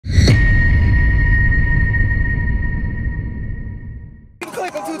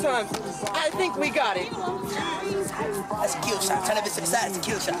times. I think we got it. That's a kill shot. Turn that bitch to the side. It's a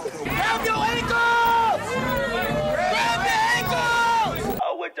kill shot. Grab your ankles! Grab the ankles!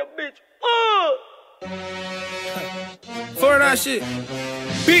 I with the bitch. For that shit.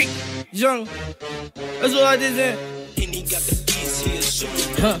 Big, young. That's what I did then.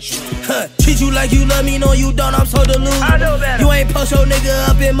 Treat you like you love me, no you don't, I'm so deluded. I know better. You ain't post your nigga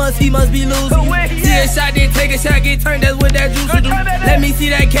up, he must be losing. See a shot, then take a shot, get turned, that's what that juice will do. Let me see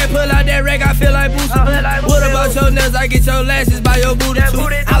that cat pull out that rack, I feel like Booster. What about your nails, I get your lashes by your booty too.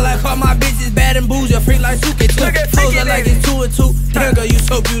 I like all my bitches bad and bougie, freak like Suki too. Pose her like it's 2 and 2, damn girl you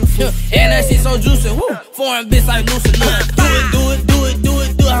so beautiful. And that shit so juicy, woo. Foreign bitch like Lucy, look. Do it,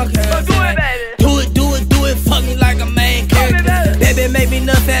 okay. Do it, fuck me like a main character. Baby make me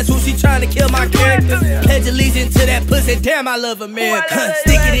nut fast, who she tryna kill my character. Pledge allegiance to that pussy, damn I love America.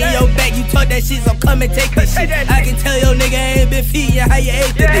 Stick it in your back, you talk that shit, so come and take this shit. I can tell your nigga ain't been feeding you how you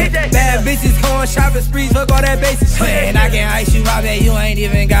ate this. Bad bitches going shopping sprees, fuck all that basic shit. And I can ice you, I bet you ain't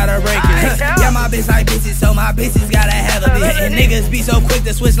even gotta break it. Yeah, my bitch like bitches, so my bitches gotta have a bitch. And niggas be so quick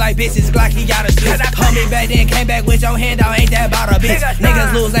to switch like bitches, Glock he gotta switch. Hold me back then, came back with your hand out, ain't that about a bitch.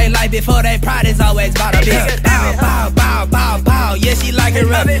 Niggas lose they life before they pride is always about a bitch. Bow, bow, bow, bow, bow, yeah she like it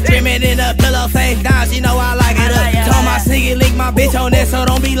rough. Screaming in a pillow face down, she know I like it up. Told my sneaky link my bitch on that, so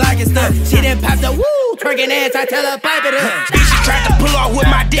don't be liking stuff. She done popped the woo, twerking ass, I tell her pipe it up. Bitch just tried to pull off with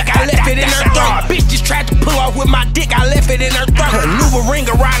my dick, I left it in her throat. Bitch just tried to pull off with my dick, I left it in her throat. New ring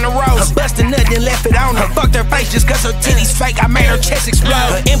around the rose, busted nut then left it on her. Fucked her face just cause her titties fake, I made her chest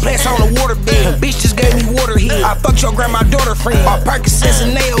explode. Implants on the water bed, bitch just gave me water here. I fucked your grandma daughter friend, all Percocets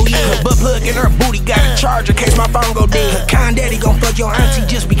and nail yeah. Butt plug in her booty, got a charger case my phone go dead. Kind daddy gon' fuck your auntie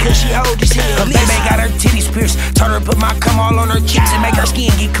just because she old as hell. Her baby got her titties pierced, told her to put my cum all on her cheeks and make her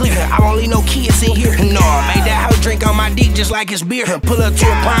skin get clear. I won't leave no kids in here. No, I made that hoe drink on my dick just like it's beer. Pull up to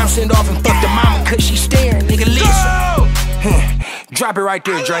a prime, send off and fuck the mama cause she staring. Nigga listen. Drop it right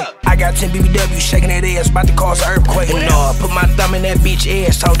there, Drake. I got 10 BBW shaking that ass, about to cause an earthquake. No, put my thumb in that bitch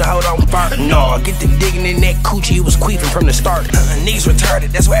ass, told her hold on fart. No, get the digging in that coochie, it was queefing from the start. Niggas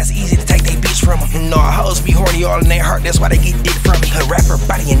retarded, that's why it's easy to take they bitch from them. No, hoes be horny all in their heart, that's why they get dick from me. Her rapper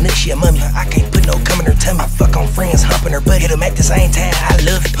body and nut, she a mummy. I can't put no cum in her tummy. I fuck on friends, humping her butt, hit them at the same time. I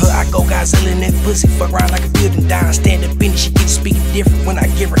love it. I go Godzilla in that pussy, fuck around like a building down. Stand up in it, she get to speak different when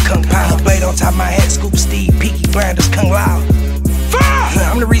I give her kung pao. Her blade on top of my head, scoop Steve, Peaky Blinders, Kung Lao.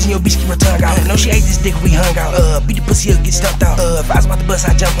 I'm the reason your bitch keep her tongue out. No, she ate this dick, we hung out. Beat the pussy up, get stumped out. If I was about to bust,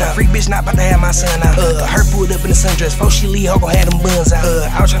 I jumped out. Freak bitch not about to have my son out. Her pulled up in the sundress, before she leave, her gon' have them buns out.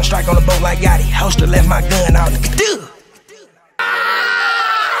 I was tryna strike on the boat like Yachty. Holster left my gun out.